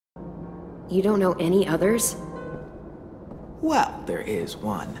You don't know any others? Well, there is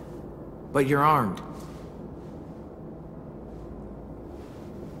one. But you're armed.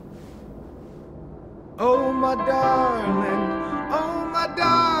 Oh, my darling, oh, my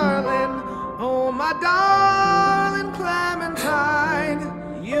darling, oh, my darling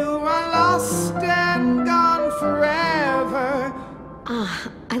Clementine, you are lost and gone forever.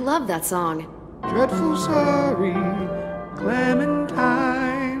 I love that song. Dreadful sorry,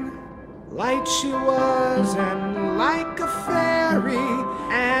 Clementine. Light she was and like a fairy,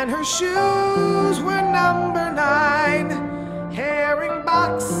 and her shoes were number 9. Herring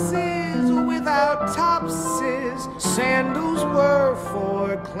boxes without topses, sandals were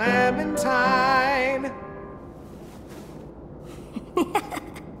for Clementine.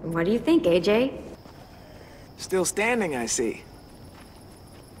 What do you think, AJ? Still standing, I see.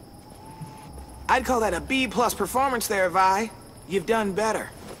 I'd call that a B+ performance there, Vi. You've done better.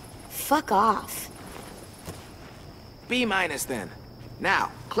 Fuck off. B- then.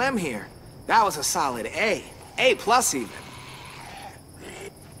 Now, Clem here. That was a solid A. A+ even.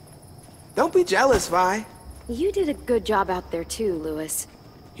 Don't be jealous, Vi. You did a good job out there too, Lewis.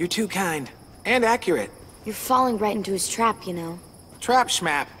 You're too kind. And accurate. You're falling right into his trap, you know. Trap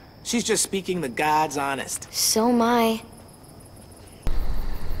schmap. She's just speaking the God's honest. So am I.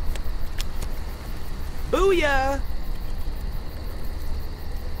 Booyah!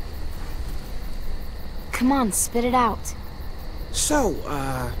 Come on, spit it out. So,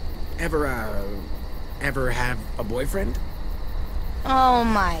 ever have a boyfriend? Oh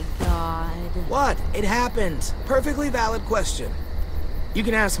my god. What? It happens. Perfectly valid question. You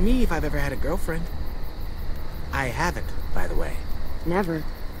can ask me if I've ever had a girlfriend. I haven't, by the way. Never.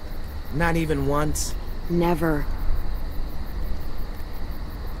 Not even once. Never.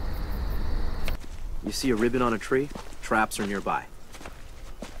 You see a ribbon on a tree? Traps are nearby.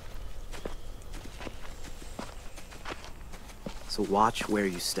 So watch where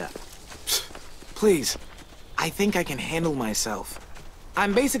you step. Please. I think I can handle myself.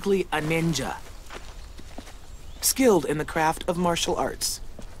 I'm basically a ninja. Skilled in the craft of martial arts.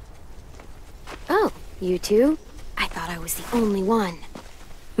 Oh, you too? I thought I was the only one.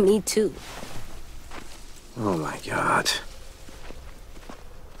 Me too. Oh my god.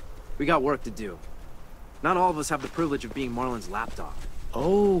 We got work to do. Not all of us have the privilege of being Marlon's lapdog.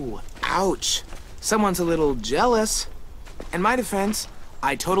 Oh, ouch. Someone's a little jealous. In my defense,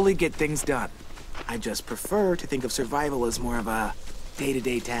 I totally get things done. I just prefer to think of survival as more of a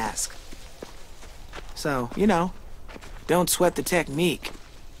day-to-day task. So, you know, don't sweat the technique.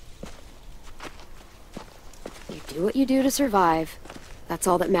 You do what you do to survive. That's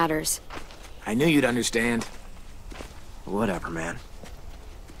all that matters. I knew you'd understand. Whatever, man.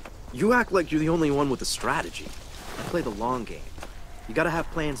 You act like you're the only one with a strategy. I play the long game. You gotta have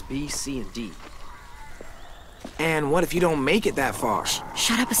plans B, C, and D. And what if you don't make it that far?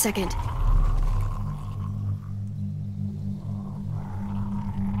 Shut up a second.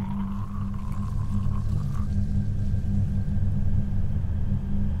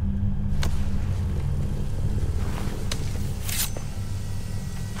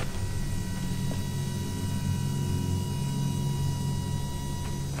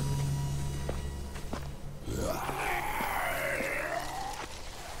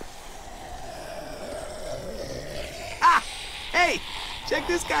 Hey, check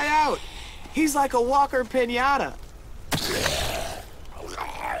this guy out. He's like a Walker Pinata.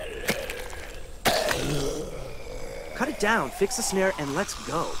 Cut it down, fix the snare, and let's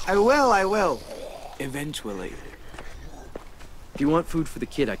go. I will. Eventually. If you want food for the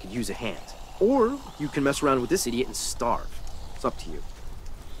kid, I could use a hand. Or you can mess around with this idiot and starve. It's up to you.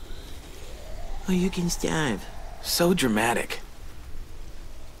 Oh, you can starve. So dramatic.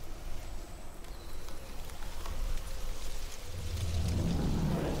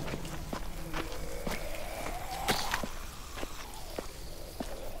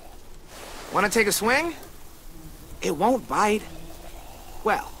 Want to take a swing? It won't bite.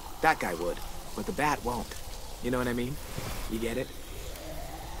 Well, that guy would, but the bat won't. You know what I mean? You get it?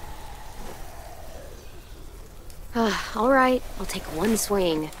 All right, I'll take one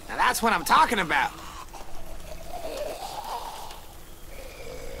swing. Now that's what I'm talking about.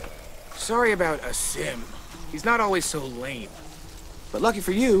 Sorry about a sim. He's not always so lame. But lucky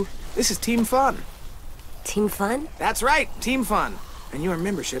for you, this is team fun. Team fun? That's right, team fun. And your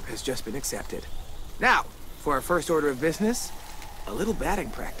membership has just been accepted. Now, for our first order of business, a little batting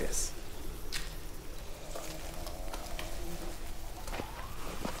practice.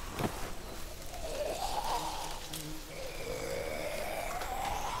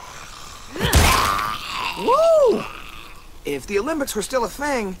 Woo! If the Olympics were still a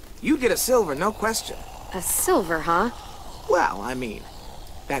thing, you'd get a silver, no question. A silver, huh? Well, I mean,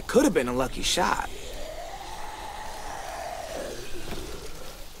 that could have been a lucky shot.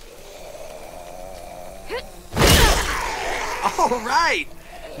 All right!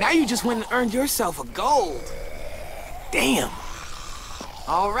 Now you just went and earned yourself a gold. Damn.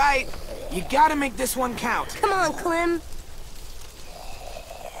 All right, you gotta make this one count. Come on, Clem.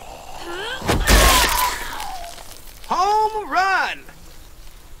 Home run!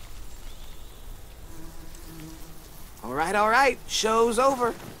 All right, show's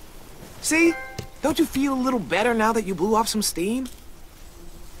over. See? Don't you feel a little better now that you blew off some steam?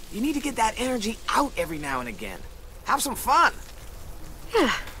 You need to get that energy out every now and again. Have some fun.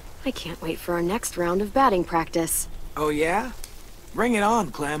 I can't wait for our next round of batting practice. Oh, yeah? Bring it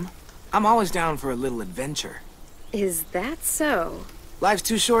on, Clem. I'm always down for a little adventure. Is that so? Life's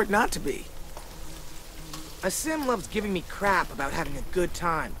too short not to be. A sim loves giving me crap about having a good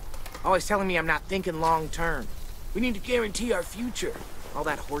time. Always telling me I'm not thinking long term. We need to guarantee our future. All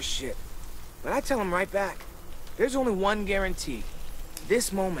that horse shit. But I tell him right back. There's only one guarantee.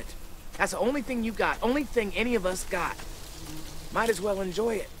 This moment. That's the only thing you got. Only thing any of us got. Might as well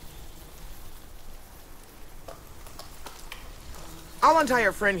enjoy it. I'll untie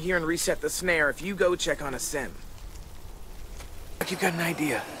our friend here and reset the snare if you go check on a sim. Like you've got an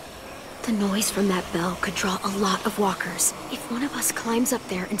idea. The noise from that bell could draw a lot of walkers. If one of us climbs up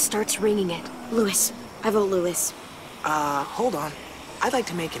there and starts ringing it. Lewis. I vote Lewis. Hold on. I'd like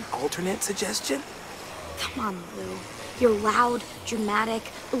to make an alternate suggestion. Come on, Lou. You're loud, dramatic,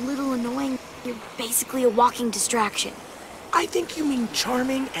 a little annoying. You're basically a walking distraction. I think you mean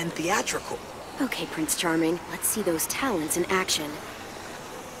charming and theatrical. Okay, Prince Charming. Let's see those talents in action.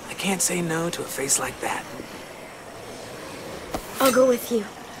 I can't say no to a face like that. I'll go with you.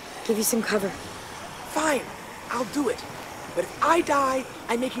 Give you some cover. Fine, I'll do it. But if I die,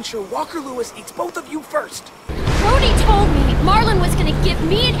 I'm making sure Walker Lewis eats both of you first. Brody told me Marlon was gonna give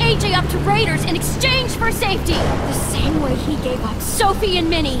me and AJ up to Raiders in exchange for safety. The same way he gave up Sophie and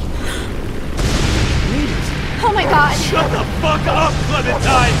Minnie. Oh my god. Shut the fuck up,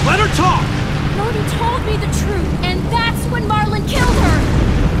 Clementine! Let her talk! Brody told me the truth, and that's when Marlon killed her.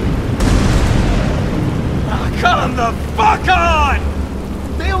 Come the fuck on!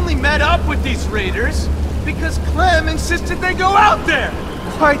 They only met up with these raiders because Clem insisted they go out there.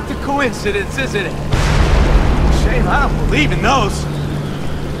 Quite the coincidence, isn't it? Shame I don't believe in those.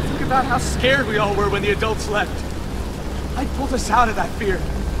 Think about how scared we all were when the adults left. I pulled us out of that fear.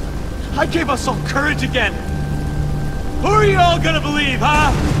 I gave us all courage again. Who are you all gonna believe,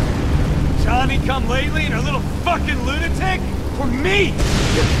 huh? Johnny come lately and her little fucking lunatic? Or me,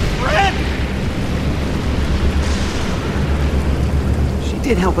 your friend? She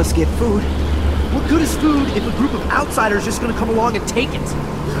did help us get food. What good is food if a group of outsiders just gonna come along and take it?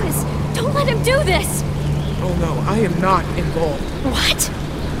 Lewis, don't let him do this. Oh no, I am not involved. What?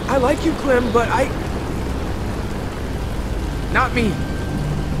 I like you, Clem, but Not me.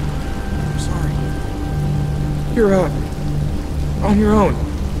 I'm sorry. You're on your own.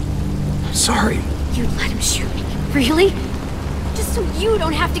 I'm sorry. You let him shoot me? Really? Just so you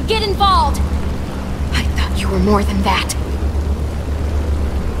don't have to get involved. I thought you were more than that.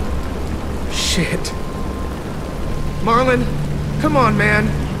 Shit. Marlon, come on, man.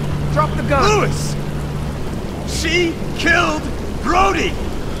 Drop the gun. Lewis! She killed Brody!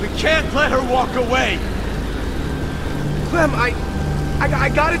 We can't let her walk away! Clem, I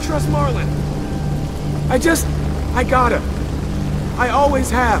gotta trust Marlon. I gotta. I always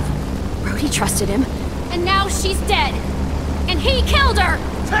have. Brody trusted him. And now she's dead. And he killed her!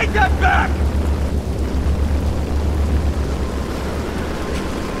 Take that back!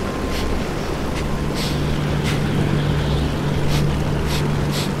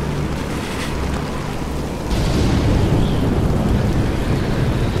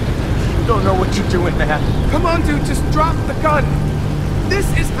 You don't know what you're doing, man. Come on, dude, just drop the gun. This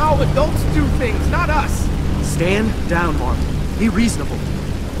is how adults do things, not us. Stand down, Marlon. Be reasonable.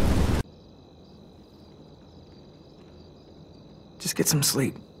 Just get some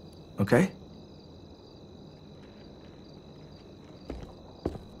sleep, okay?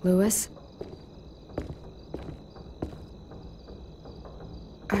 Lewis?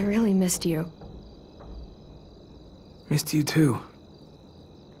 I really missed you. Missed you too.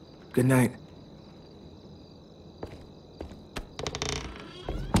 Good night.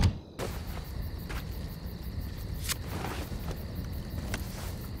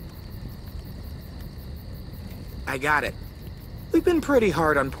 I got it. We've been pretty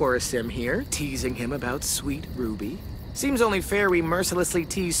hard on poor Sim here, teasing him about sweet Ruby. Seems only fair we mercilessly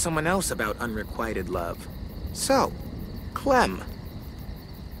tease someone else about unrequited love. So, Clem.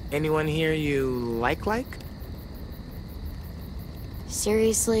 Anyone here you like?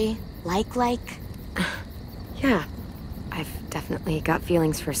 Seriously? Like? Yeah, I've definitely got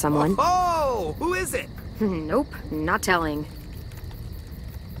feelings for someone. Oh, who is it? Nope, not telling.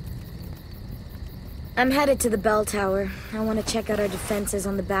 I'm headed to the bell tower. I want to check out our defenses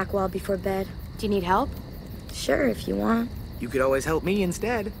on the back wall before bed. Do you need help? Sure, if you want. You could always help me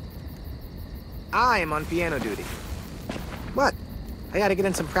instead. I am on piano duty. What? I gotta get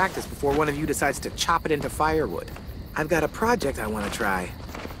in some practice before one of you decides to chop it into firewood. I've got a project I want to try,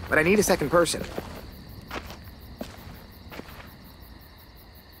 but I need a second person.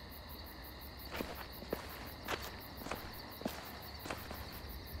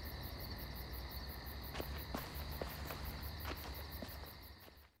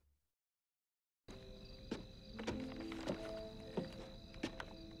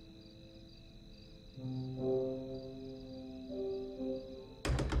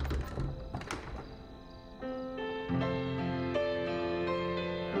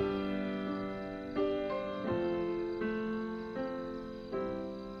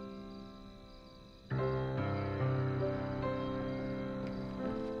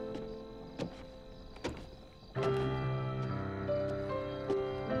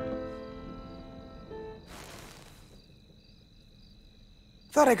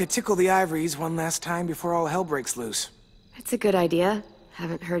 Thought I could tickle the ivories one last time before all hell breaks loose. It's a good idea.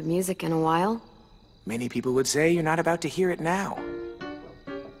 Haven't heard music in a while. Many people would say you're not about to hear it now.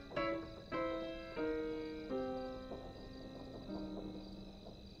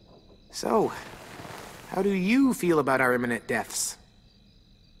 So, how do you feel about our imminent deaths?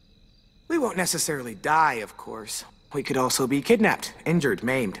 We won't necessarily die, of course. We could also be kidnapped, injured,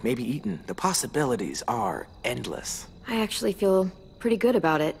 maimed, maybe eaten. The possibilities are endless. I actually feel pretty good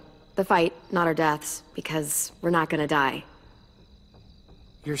about it. The fight, not our deaths, because we're not gonna die.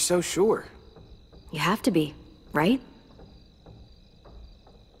 You're so sure. You have to be, right?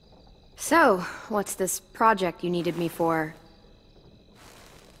 So, what's this project you needed me for?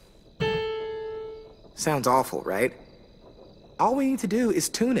 Sounds awful, right? All we need to do is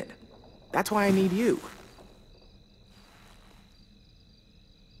tune it. That's why I need you.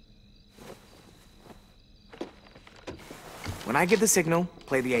 When I get the signal,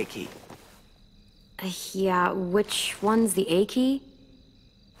 play the A key. Yeah, which one's the A key?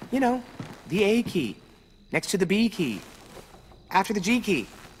 You know, the A key. Next to the B key. After the G key.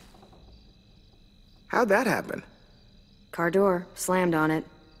 How'd that happen? Car door, slammed on it.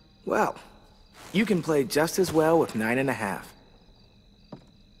 Well, you can play just as well with 9.5.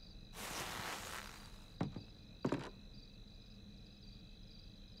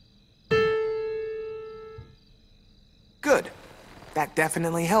 Good. That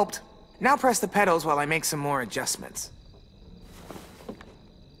definitely helped. Now press the pedals while I make some more adjustments.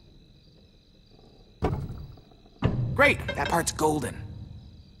 Great, that part's golden.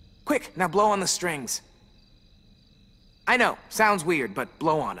 Quick, now blow on the strings. I know, sounds weird, but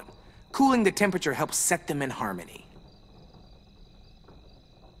blow on them. Cooling the temperature helps set them in harmony.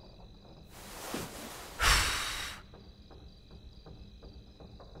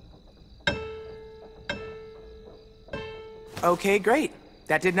 Okay, great.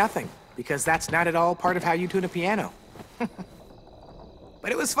 That did nothing, because that's not at all part of how you tune a piano.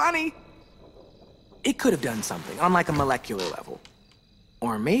 But it was funny. It could have done something on like a molecular level.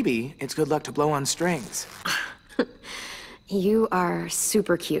 Or maybe it's good luck to blow on strings. You are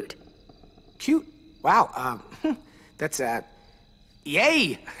super cute. Cute? Wow, that's,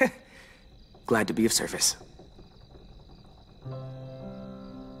 yay! Glad to be of service.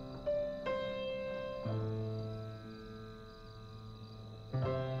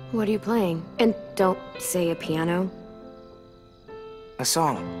 What are you playing? And don't say a piano. A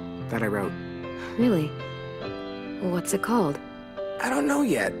song that I wrote. Really? What's it called? I don't know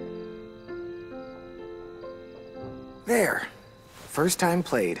yet. There. First time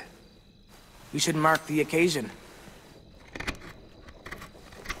played. We should mark the occasion.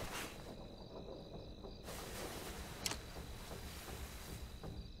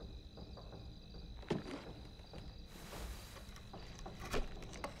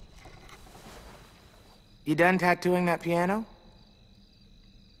 You done tattooing that piano?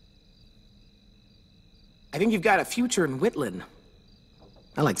 I think you've got a future in Whitlin.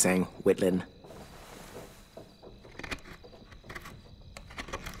 I like saying Whitlin.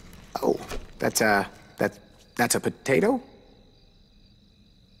 Oh, that's a potato?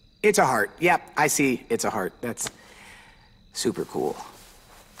 It's a heart. Yep, I see. It's a heart. That's super cool.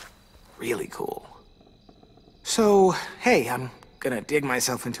 Really cool. So, hey, I'm gonna dig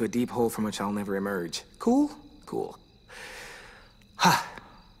myself into a deep hole from which I'll never emerge. Cool? Cool.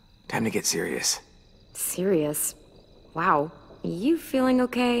 Time to get serious. Serious? Wow. You feeling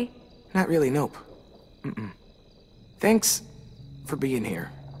okay? Not really, nope. Thanks for being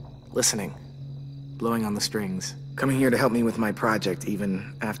here. Listening. Blowing on the strings. Coming here to help me with my project,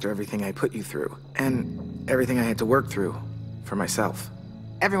 even after everything I put you through. And everything I had to work through for myself.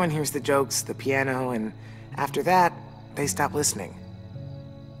 Everyone hears the jokes, the piano, and after that, they stop listening.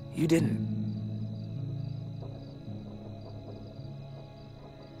 You didn't.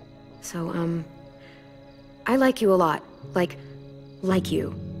 So, I like you a lot. Like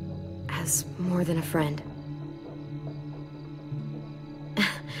you. As more than a friend.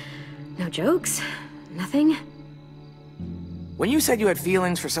 No jokes? Nothing? When you said you had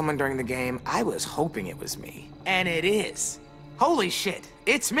feelings for someone during the game, I was hoping it was me. And it is. Holy shit,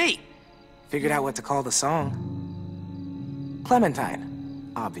 it's me! Figured out what to call the song.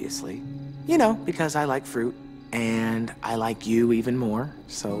 Clementine, obviously. You know, because I like fruit. And I like you even more,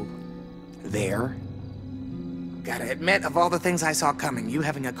 so... there. Gotta admit, of all the things I saw coming, you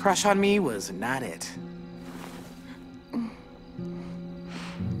having a crush on me was not it.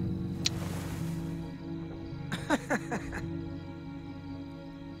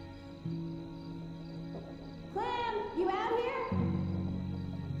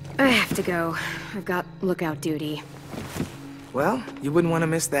 I have to go. I've got lookout duty. Well, you wouldn't want to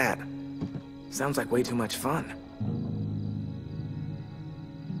miss that. Sounds like way too much fun.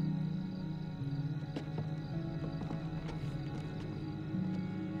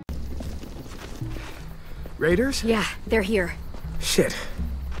 Raiders? Yeah, they're here. Shit.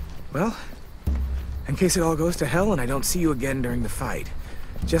 Well, in case it all goes to hell and I don't see you again during the fight,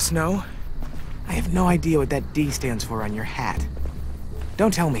 just know, I have no idea what that D stands for on your hat.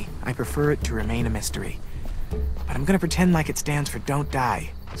 Don't tell me. I prefer it to remain a mystery. But I'm gonna pretend like it stands for don't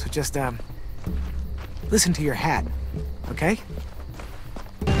die. So just, listen to your hat, okay?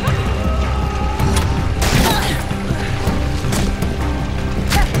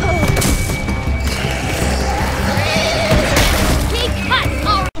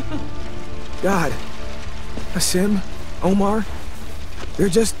 God. Asim, Omar, they're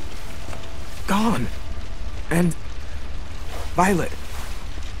just gone. And Violet.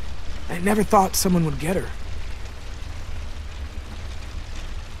 I never thought someone would get her.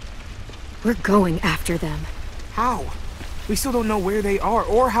 We're going after them. How? We still don't know where they are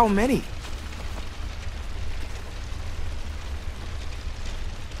or how many.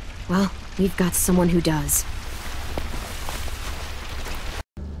 Well, we've got someone who does.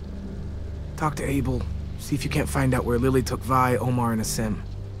 Talk to Abel. See if you can't find out where Lily took Vi, Omar, and Asim.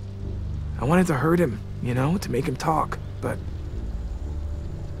 I wanted to hurt him, you know, to make him talk, but...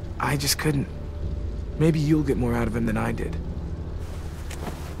 I just couldn't. Maybe you'll get more out of him than I did.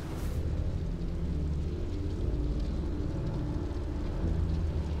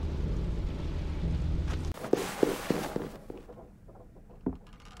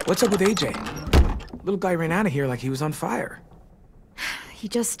 What's up with AJ? Little guy ran out of here like he was on fire. He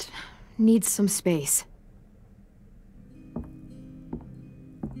just needs some space.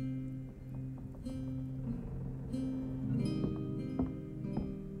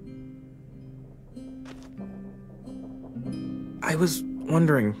 I was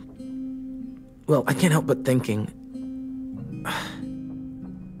wondering... Well, I can't help but thinking...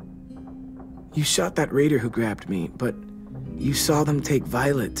 You shot that raider who grabbed me, but you saw them take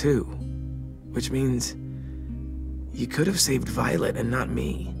Violet too. Which means... you could have saved Violet and not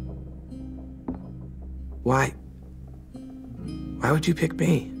me. Why? Why would you pick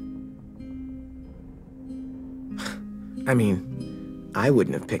me? I mean, I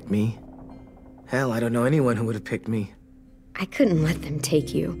wouldn't have picked me. Hell, I don't know anyone who would have picked me. I couldn't let them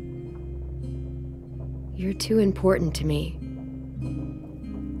take you. You're too important to me.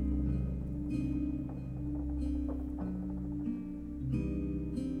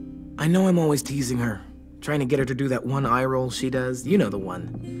 I know I'm always teasing her, trying to get her to do that one eye roll she does. You know the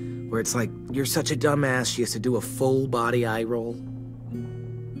one, where it's like, you're such a dumbass, she has to do a full body eye roll.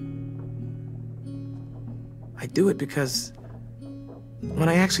 I do it because when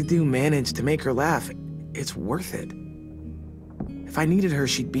I actually do manage to make her laugh, it's worth it. If I needed her,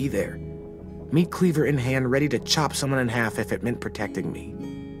 she'd be there. Meat cleaver in hand, ready to chop someone in half if it meant protecting me.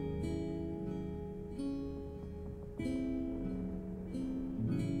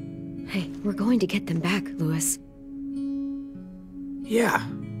 Hey, we're going to get them back, Louis. Yeah,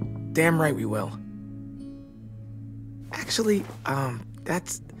 damn right we will. Actually,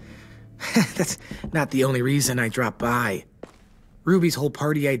 that's... that's not the only reason I dropped by. Ruby's whole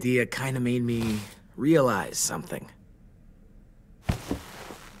party idea kinda made me realize something.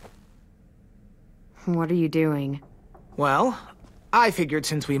 What are you doing? Well, I figured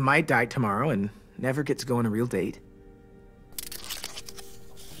since we might die tomorrow and never get to go on a real date,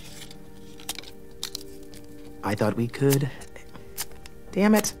 I thought we could...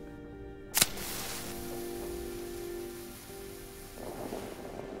 Damn it.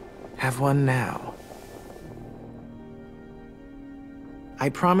 Have one now. I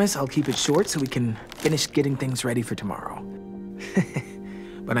promise I'll keep it short so we can finish getting things ready for tomorrow.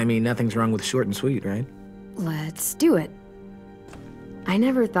 But I mean, nothing's wrong with short and sweet, right? Let's do it. I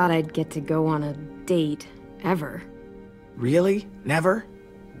never thought I'd get to go on a date, ever. Really? Never?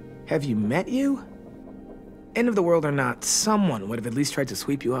 Have you met you? End of the world or not, someone would have at least tried to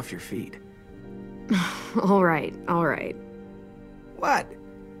sweep you off your feet. All right, all right. What?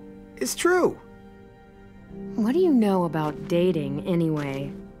 It's true. What do you know about dating,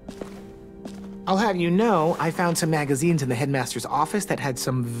 anyway? I'll have you know, I found some magazines in the headmaster's office that had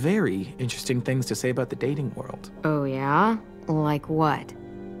some very interesting things to say about the dating world. Oh, yeah? Like what?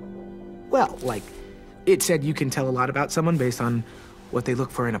 Well, like, it said you can tell a lot about someone based on what they look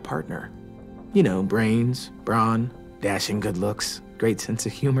for in a partner. You know, brains, brawn, dashing good looks, great sense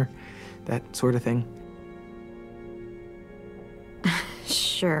of humor, that sort of thing.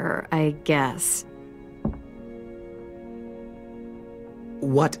 Sure, I guess.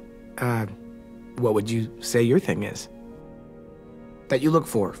 What would you say your thing is? That you look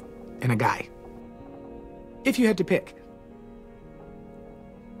for in a guy? If you had to pick.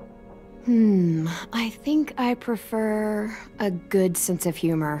 I think I prefer a good sense of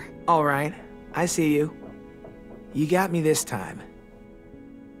humor. All right, I see you. You got me this time.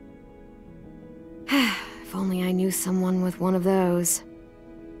 If only I knew someone with one of those.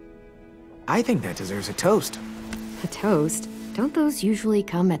 I think that deserves a toast. A toast? Don't those usually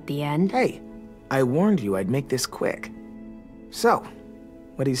come at the end? Hey, I warned you I'd make this quick. So,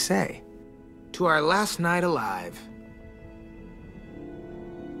 what do you say? To our last night alive.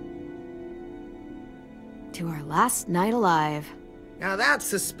 To our last night alive. Now that's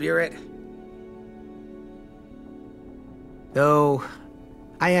the spirit. Though,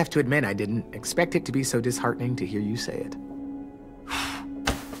 I have to admit I didn't expect it to be so disheartening to hear you say it.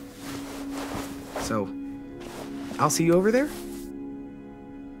 So, I'll see you over there?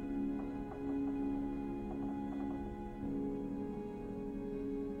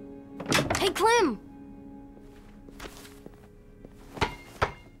 Hey, Clem!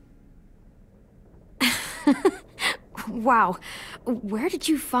 Wow, where did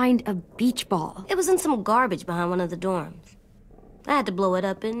you find a beach ball? It was in some garbage behind one of the dorms. I had to blow it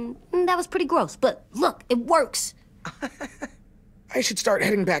up, and that was pretty gross. But look, it works. I should start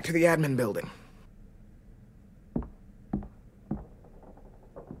heading back to the admin building.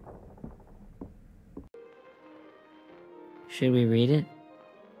 Should we read it?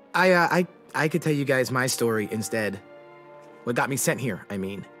 I could tell you guys my story instead. What got me sent here, I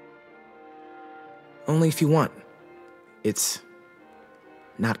mean. Only if you want. It's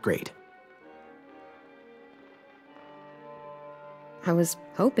not great. I was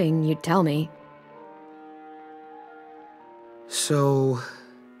hoping you'd tell me. So,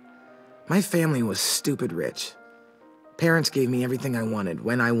 my family was stupid rich. Parents gave me everything I wanted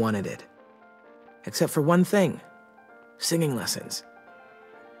when I wanted it. Except for one thing. Singing lessons.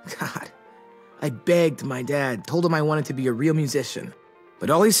 God, I begged my dad, told him I wanted to be a real musician. But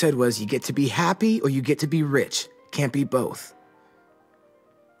all he said was, you get to be happy or you get to be rich. Can't be both.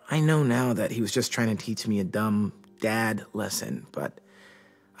 I know now that he was just trying to teach me a dumb dad lesson, but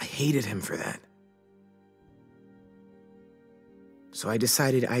I hated him for that. So I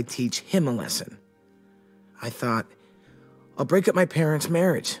decided I'd teach him a lesson. I thought, I'll break up my parents'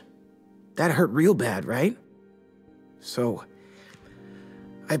 marriage. That hurt real bad, right? So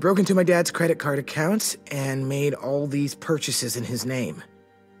I broke into my dad's credit card accounts and made all these purchases in his name.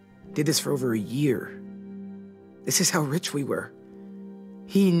 Did this for over a year. This is how rich we were.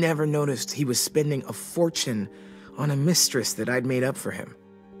 He never noticed he was spending a fortune on a mistress that I'd made up for him.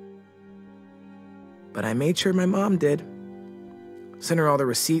 But I made sure my mom did. Sent her all the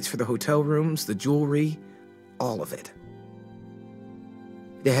receipts for the hotel rooms, the jewelry, all of it.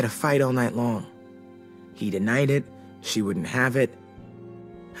 They had a fight all night long. He denied it, she wouldn't have it.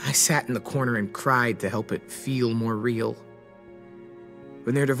 I sat in the corner and cried to help it feel more real.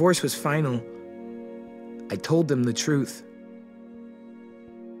 When their divorce was final, I told them the truth.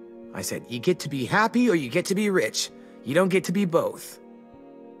 I said, you get to be happy or you get to be rich. You don't get to be both.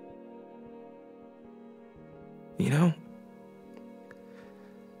 You know,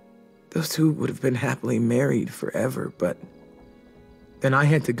 those two would have been happily married forever, but then I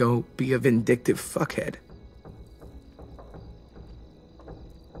had to go be a vindictive fuckhead.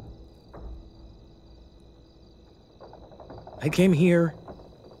 I came here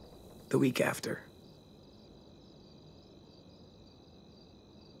the week after.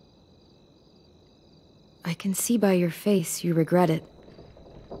 I can see by your face you regret it.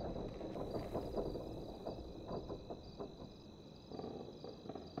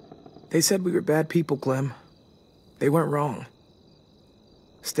 They said we were bad people, Clem. They weren't wrong.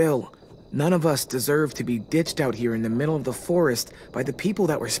 Still, none of us deserve to be ditched out here in the middle of the forest by the people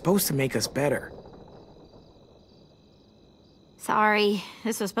that were supposed to make us better. Sorry,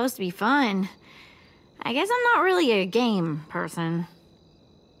 this was supposed to be fun. I guess I'm not really a game person.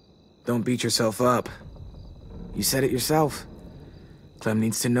 Don't beat yourself up. You said it yourself. Clem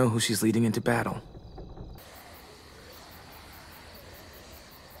needs to know who she's leading into battle.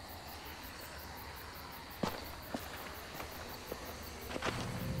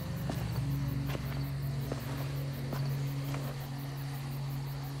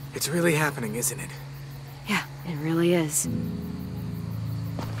 It's really happening, isn't it? Yeah, it really is.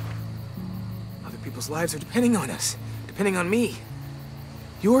 Other people's lives are depending on us. Depending on me.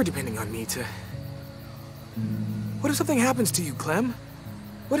 You're depending on me to... What if something happens to you, Clem?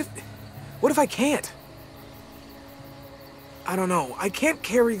 What if I can't? I don't know. I can't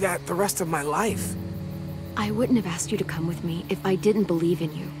carry that the rest of my life. I wouldn't have asked you to come with me if I didn't believe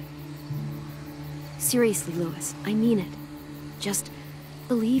in you. Seriously, Louis, I mean it. Just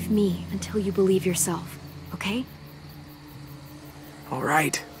believe me until you believe yourself, okay? All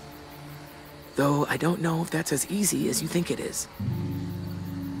right. Though I don't know if that's as easy as you think it is.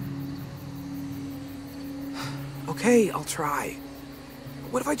 Okay, I'll try.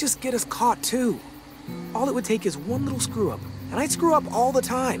 What if I just get us caught too? All it would take is one little screw-up, and I screw up all the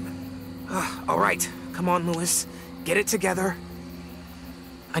time. All right, come on, Louis. Get it together.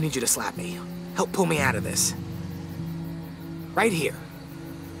 I need you to slap me. Help pull me out of this. Right here.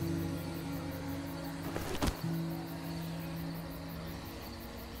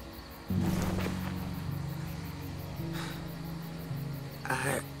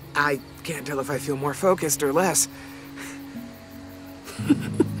 I can't tell if I feel more focused or less.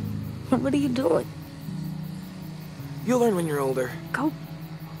 What are you doing? You'll learn when you're older. Go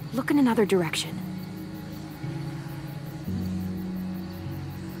look in another direction.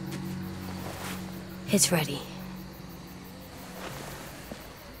 It's ready.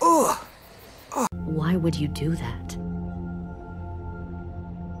 Ugh! Why would you do that?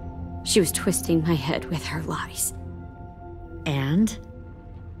 She was twisting my head with her lies. And?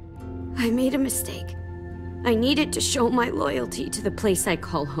 I made a mistake. I needed to show my loyalty to the place I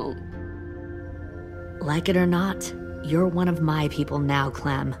call home. Like it or not, you're one of my people now,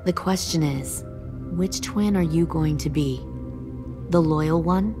 Clem. The question is, which twin are you going to be? The loyal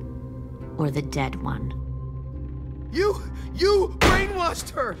one, or the dead one? You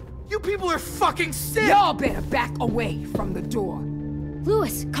brainwashed her! You people are fucking sick! Y'all better back away from the door.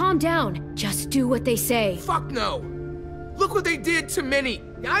 Louis, calm down. Just do what they say. Fuck no! Look what they did to Minnie!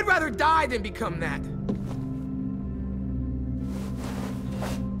 I'd rather die than become that.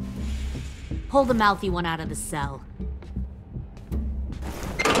 Pull the mouthy one out of the cell.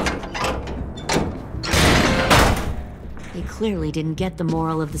 They clearly didn't get the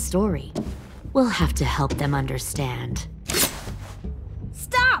moral of the story. We'll have to help them understand.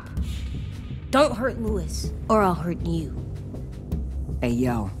 Stop! Don't hurt Louis, or I'll hurt you. Hey,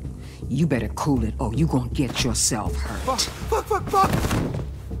 yo. You better cool it or you gonna get yourself hurt. Fuck!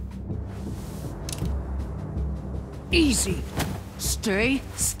 Easy. Stay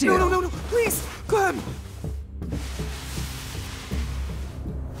still. No, please, Clem!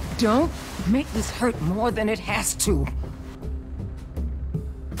 Don't make this hurt more than it has to.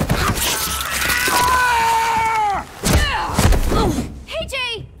 Hey,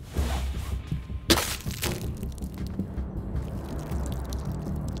 Jay!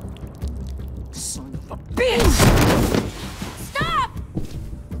 Son of a bitch! Stop!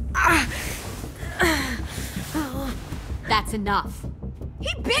 That's enough.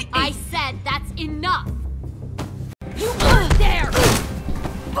 He bit me! I said that's enough. You weren't there!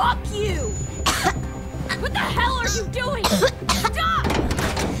 Fuck you! What the hell are you doing? Stop!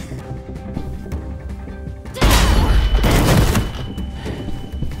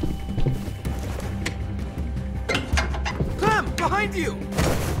 Clem, behind you!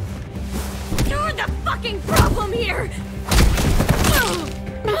 You're the fucking problem here!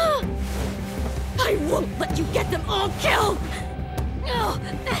 I won't let you get them all killed!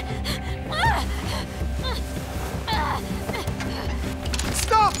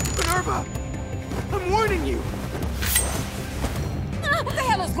 Stop, Minerva! I'm warning you! What the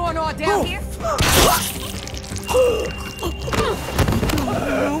hell is going on down here? No!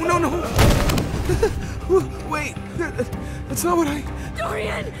 Wait, that's not what I...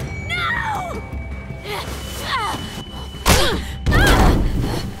 Dorian, no!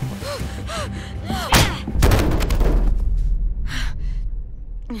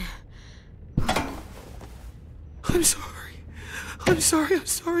 I'm sorry. I'm sorry, I'm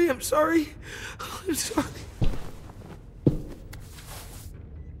sorry, I'm sorry. I'm sorry.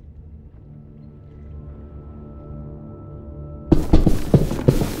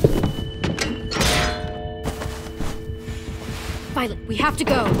 Violet, we have to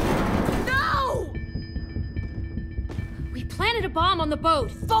go. No! We planted a bomb on the boat.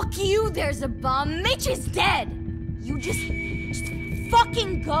 Fuck you, there's a bomb. Mitch is dead. You just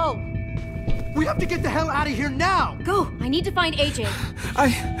fucking go. We have to get the hell out of here now! Go! I need to find AJ.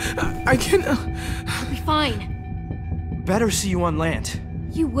 I can... I'll be fine. Better see you on land.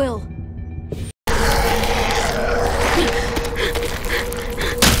 You will.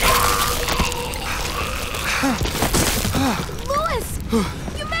 Louis!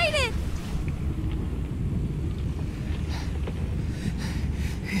 You made it!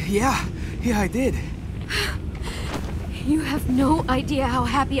 Yeah, I did. You have no idea how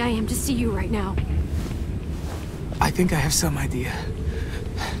happy I am to see you right now. I think I have some idea.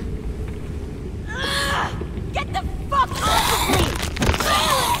 Get the fuck off of me!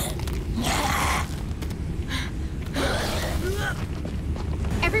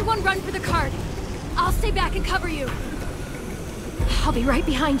 Everyone run for the cart. I'll stay back and cover you. I'll be right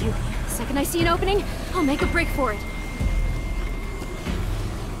behind you. The second I see an opening, I'll make a break for it.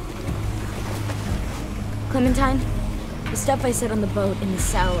 Clementine, the stuff I said on the boat in the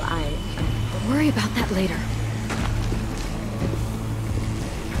cell, Don't worry about that later.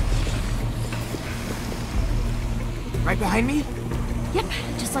 Right behind me? Yep,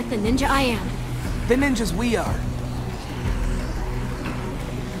 just like the ninja I am. The ninjas we are.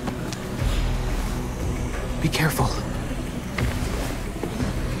 Be careful.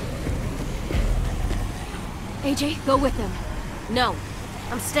 AJ, go with them. No,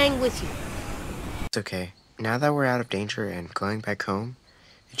 I'm staying with you. It's okay. Now that we're out of danger and going back home,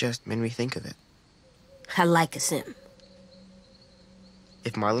 it just made me think of it. I like a sim.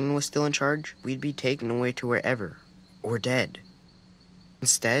 If Marlon was still in charge, we'd be taken away to wherever, or dead.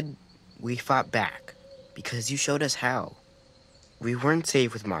 Instead, we fought back, because you showed us how. We weren't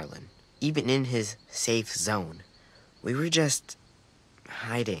safe with Marlon, even in his safe zone. We were just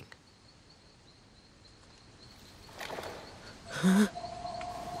hiding.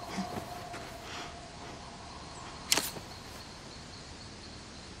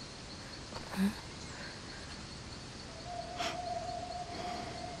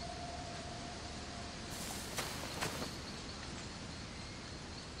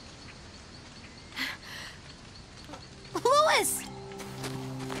 Louis!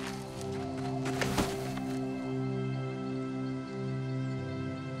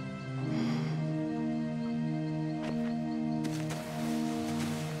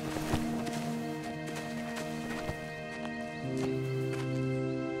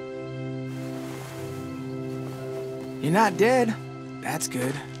 You're not dead. That's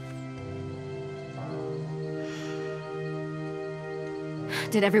good.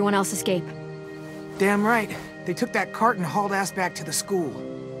 Did everyone else escape? Damn right. They took that cart and hauled ass back to the school.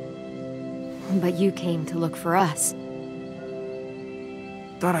 But you came to look for us.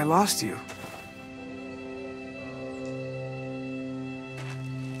 Thought I lost you.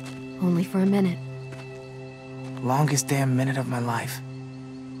 Only for a minute. Longest damn minute of my life.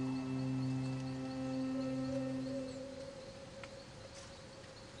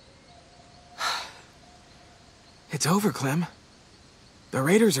 It's over, Clem. The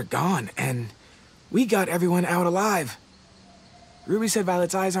raiders are gone, and we got everyone out alive. Ruby said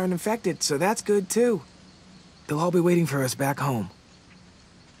Violet's eyes aren't infected, so that's good too. They'll all be waiting for us back home.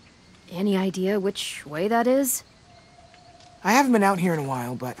 Any idea which way that is? I haven't been out here in a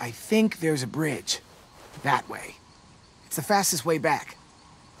while, but I think there's a bridge. That way. It's the fastest way back.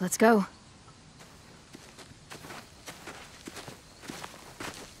 Let's go.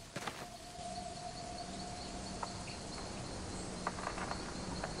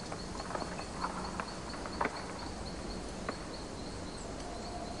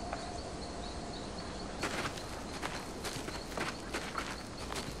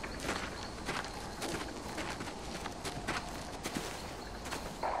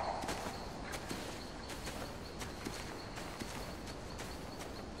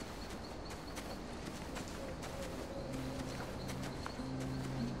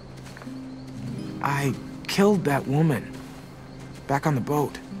 I killed that woman. Back on the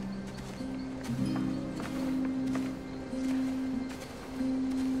boat.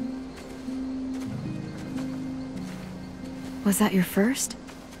 Was that your first?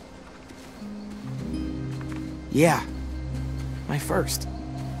 Yeah. My first.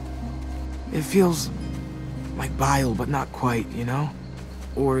 It feels like bile, but not quite, you know?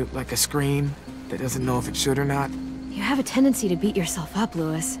 Or like a scream that doesn't know if it should or not. You have a tendency to beat yourself up,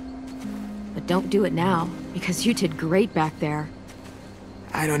 Louis. But don't do it now, because you did great back there.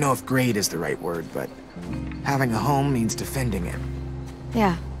 I don't know if great is the right word, but having a home means defending it.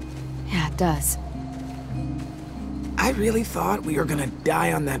 Yeah. Yeah, it does. I really thought we were gonna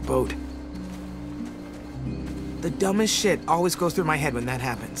die on that boat. The dumbest shit always goes through my head when that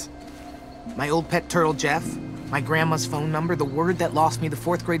happens. My old pet turtle Jeff, my grandma's phone number, the word that lost me the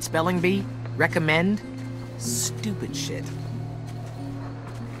 4th grade spelling bee, recommend. Stupid shit.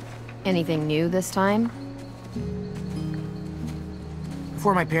 Anything new this time?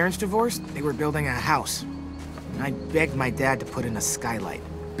 Before my parents divorced, they were building a house. I begged my dad to put in a skylight.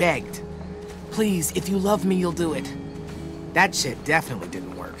 Begged. Please, if you love me, you'll do it. That shit definitely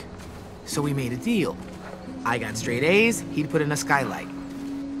didn't work. So we made a deal. I got straight A's, he'd put in a skylight.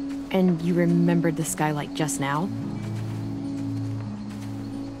 And you remembered the skylight just now?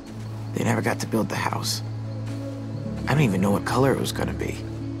 They never got to build the house. I don't even know what color it was gonna be.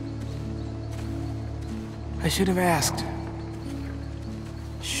 I should have asked.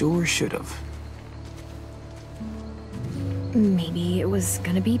 Sure should have. Maybe it was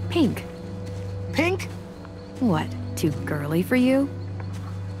gonna be pink. Pink? What, too girly for you?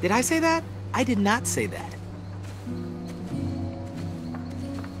 Did I say that? I did not say that.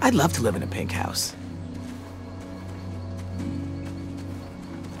 I'd love to live in a pink house.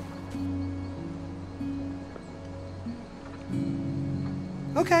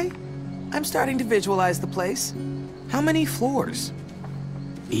 Okay, I'm starting to visualize the place. How many floors?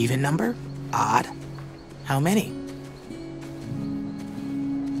 Even number? Odd? How many?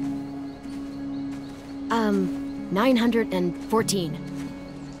 914.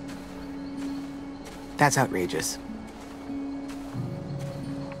 That's outrageous.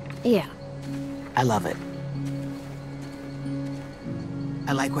 Yeah. I love it.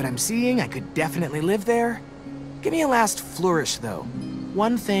 I like what I'm seeing. I could definitely live there. Give me a last flourish, though.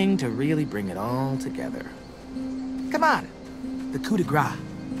 One thing to really bring it all together. Come on. The coup de grace.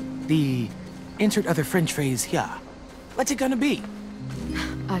 The insert other French phrase here. What's it gonna be?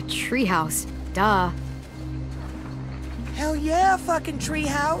 A treehouse. Duh. Hell yeah, fucking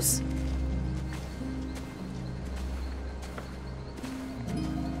treehouse.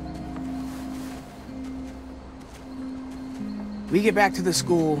 We get back to the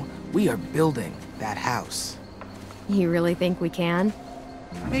school, we are building that house. You really think we can?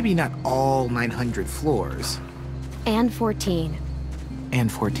 Maybe not all 900 floors. And 14.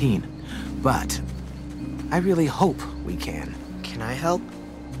 And 14. But I really hope we can. Can I help?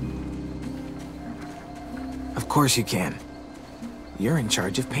 Of course you can. You're in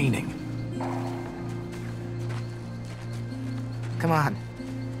charge of painting. Come on.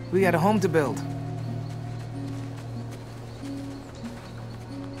 We got a home to build.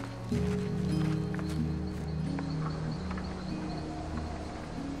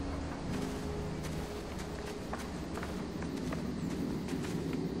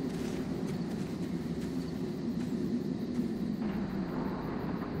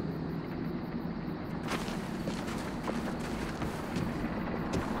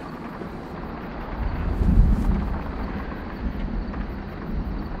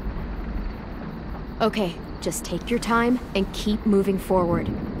 Okay, just take your time and keep moving forward.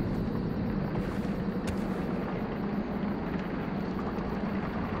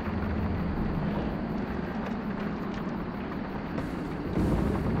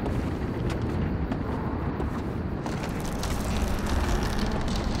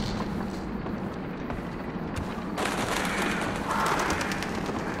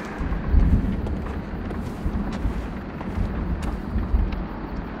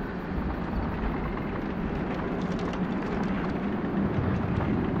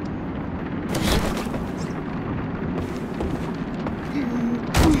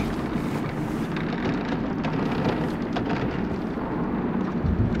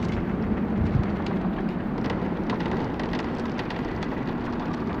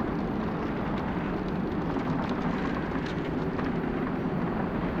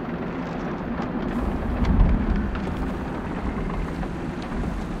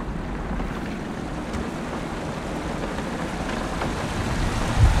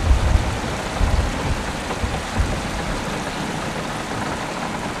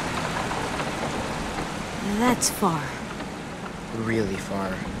 That's far. Really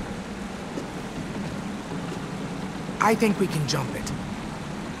far. I think we can jump it.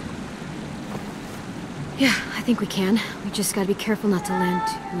 Yeah, I think we can. We just gotta be careful not to land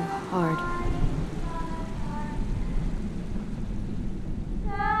too hard.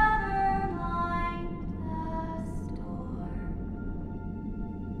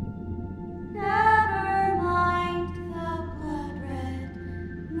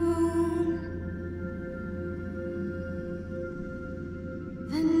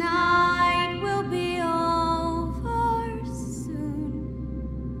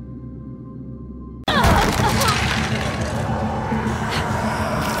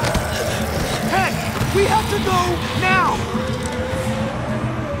 We have to go now!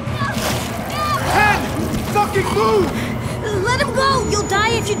 Ken! Fucking move! Let him go! You'll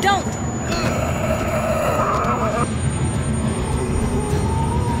die if you don't!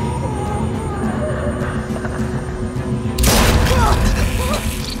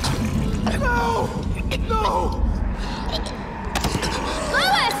 No! No!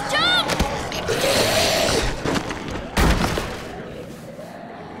 Louis, jump!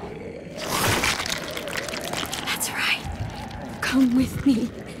 Come with me.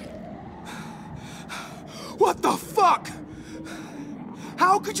 What the fuck?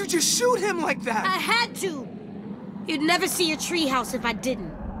 How could you just shoot him like that? I had to! You'd never see your treehouse if I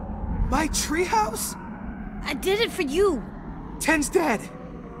didn't. My treehouse? I did it for you. Ten's dead.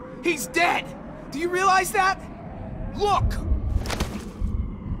 He's dead. Do you realize that? Look!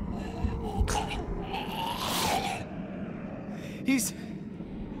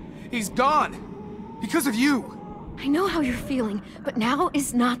 He's gone. Because of you. I know how you're feeling, but now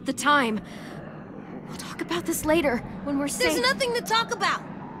is not the time. We'll talk about this later, when we're safe. There's nothing to talk about.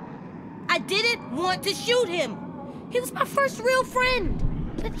 I didn't want to shoot him. He was my first real friend.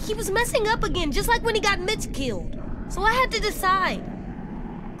 But he was messing up again, just like when he got Mitch killed. So I had to decide.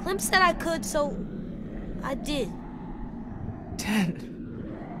 Clem said I could, so I did. Ten.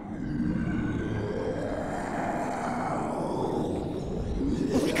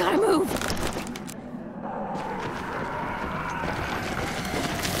 We gotta move.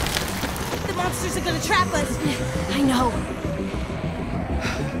 The monsters are gonna trap us. I know.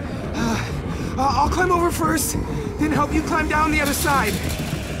 I'll climb over first, then help you climb down the other side.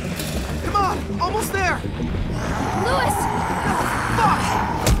 Come on, almost there. Louis! Fuck!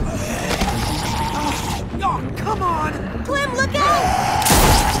 Oh, come on! Clem, look out!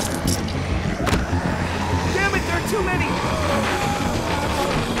 Damn it, there are too many!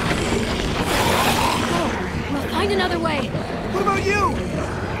 We'll find another way. What about you?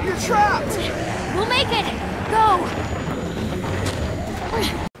 You're trapped! We'll make it! Go!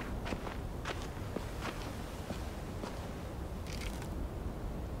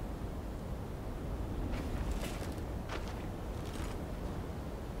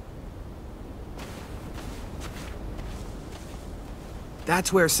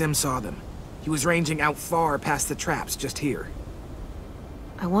 That's where Sim saw them. He was ranging out far past the traps just here.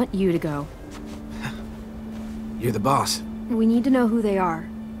 I want you to go. You're the boss. We need to know who they are.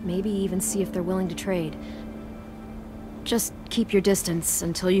 Maybe even see if they're willing to trade. Just keep your distance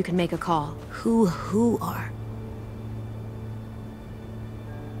until you can make a call. Who are?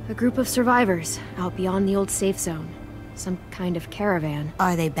 A group of survivors out beyond the old safe zone. Some kind of caravan.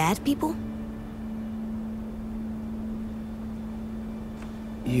 Are they bad people?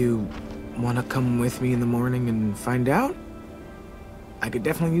 You want to come with me in the morning and find out? I could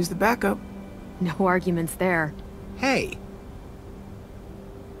definitely use the backup. No arguments there. Hey!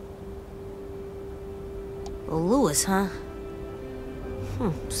 Louis, huh?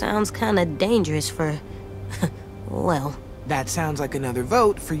 Sounds kinda dangerous for... well... That sounds like another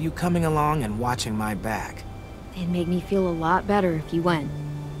vote for you coming along and watching my back. It'd make me feel a lot better if you went.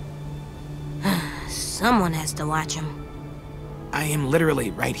 Someone has to watch him. I am literally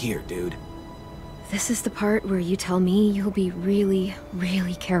right here, dude. This is the part where you tell me you'll be really,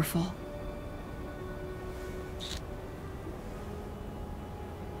 really careful.